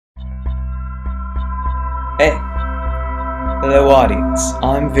Hey, hello audience,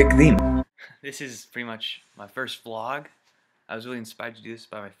 I'm Vic Thiem. This is pretty much my first vlog. I was really inspired to do this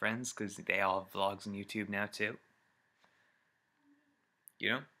by my friends because they all have vlogs on YouTube now too. You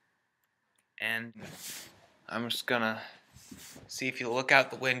know? And I'm just gonna see if you look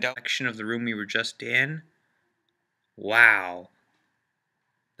out the window section of the room we were just in. Wow.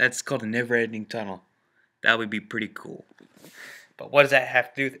 That's called a never-ending tunnel. That would be pretty cool. But what does that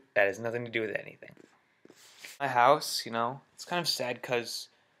have to do with it? That has nothing to do with anything. My house, you know, it's kind of sad because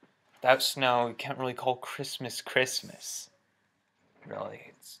without snow, you can't really call Christmas Christmas. Really,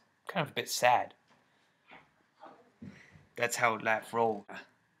 it's kind of a bit sad. That's how life rolls.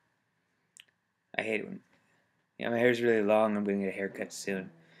 I hate it when... Yeah, my hair's really long. I'm gonna get a haircut soon.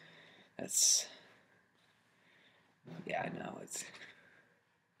 That's... Yeah, I know. It's...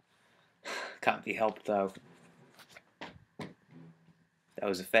 Can't be helped, though. That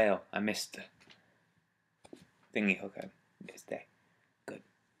was a fail. I missed the thingy hook. I missed that. Good.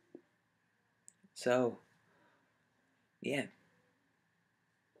 So... Yeah.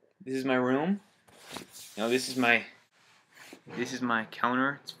 This is my room. You know, this is my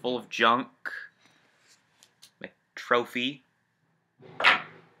counter. It's full of junk. My trophy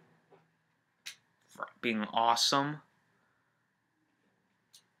for being awesome.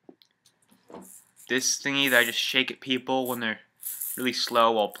 This thingy that I just shake at people when they're really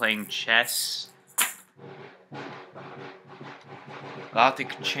slow while playing chess. Gothic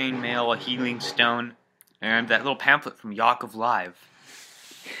chainmail, a healing stone, and that little pamphlet from Vlogg Live.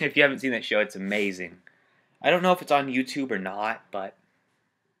 If you haven't seen that show, it's amazing. I don't know if it's on YouTube or not, but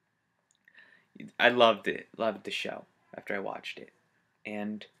I loved it. Loved the show after I watched it.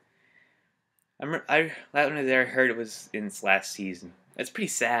 And when I heard it was in its last season. That's pretty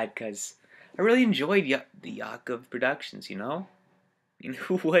sad because I really enjoyed the Vlogg Productions, you know? I mean,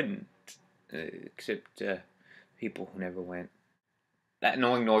 who wouldn't? Except people who never went. That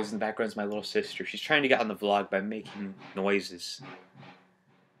annoying noise in the background is my little sister. She's trying to get on the vlog by making noises.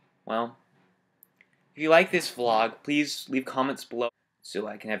 Well, if you like this vlog, please leave comments below so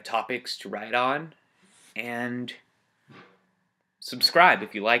I can have topics to write on. And subscribe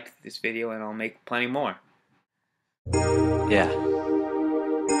if you liked this video, and I'll make plenty more. Yeah.